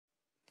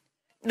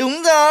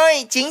Đúng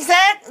rồi, chính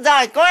xác,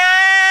 giỏi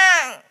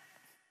quá.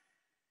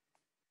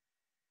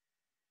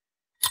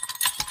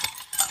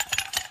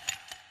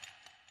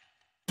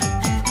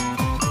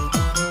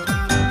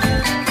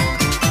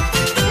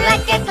 Lá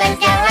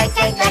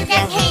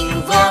canh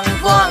hình vuông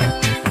vuông,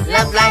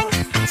 lấp lánh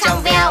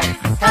trong veo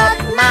thật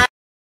mát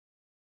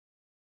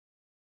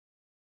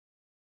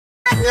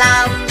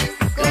lòng.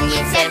 Cùng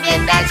nhìn xem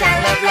viên đa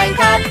trang lấp lánh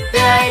thật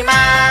tươi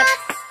mát.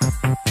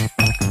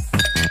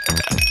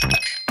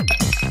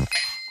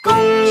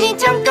 Cùng nhìn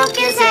trong cốc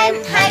kia xem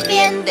hai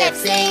viên đẹp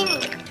xinh,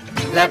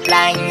 lấp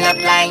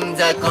lánh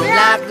rồi cùng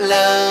lắc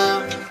lư.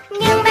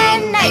 Nghiêng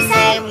bên này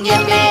xem,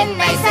 nghiêng bên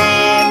này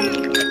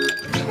xem,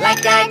 lách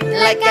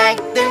cách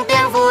từng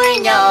tiếng vui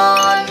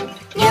nhộn.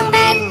 Nghiêng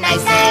bên này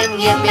xem,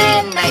 nghiêng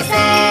bên này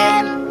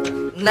xem,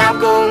 nào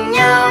cùng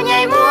nhau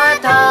nhảy múa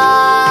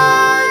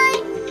thôi.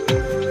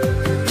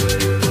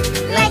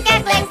 Lách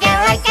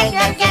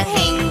cách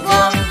hình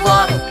vuông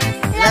vuông,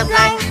 lấp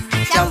lánh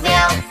trong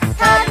veo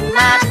thật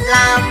mát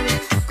lòng.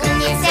 Cùng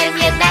nhìn xem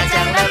viên đa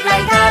trang lấp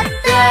lánh thật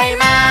tươi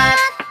mát.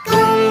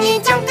 Cùng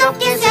nhìn trong cốc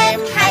kia xem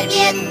hai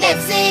viên đẹp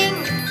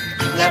xinh,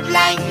 lấp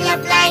lánh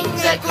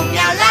rồi cùng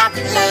nhau lắc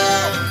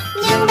lư.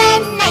 Nghiêng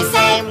bên này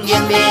xem,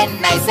 nghiêng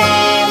bên này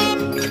xem,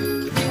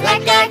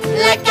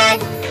 lách cách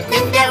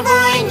từng tiếng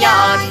vui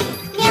nhộn.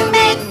 Nghiêng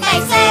bên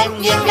này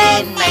xem, nghiêng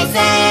bên này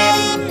xem,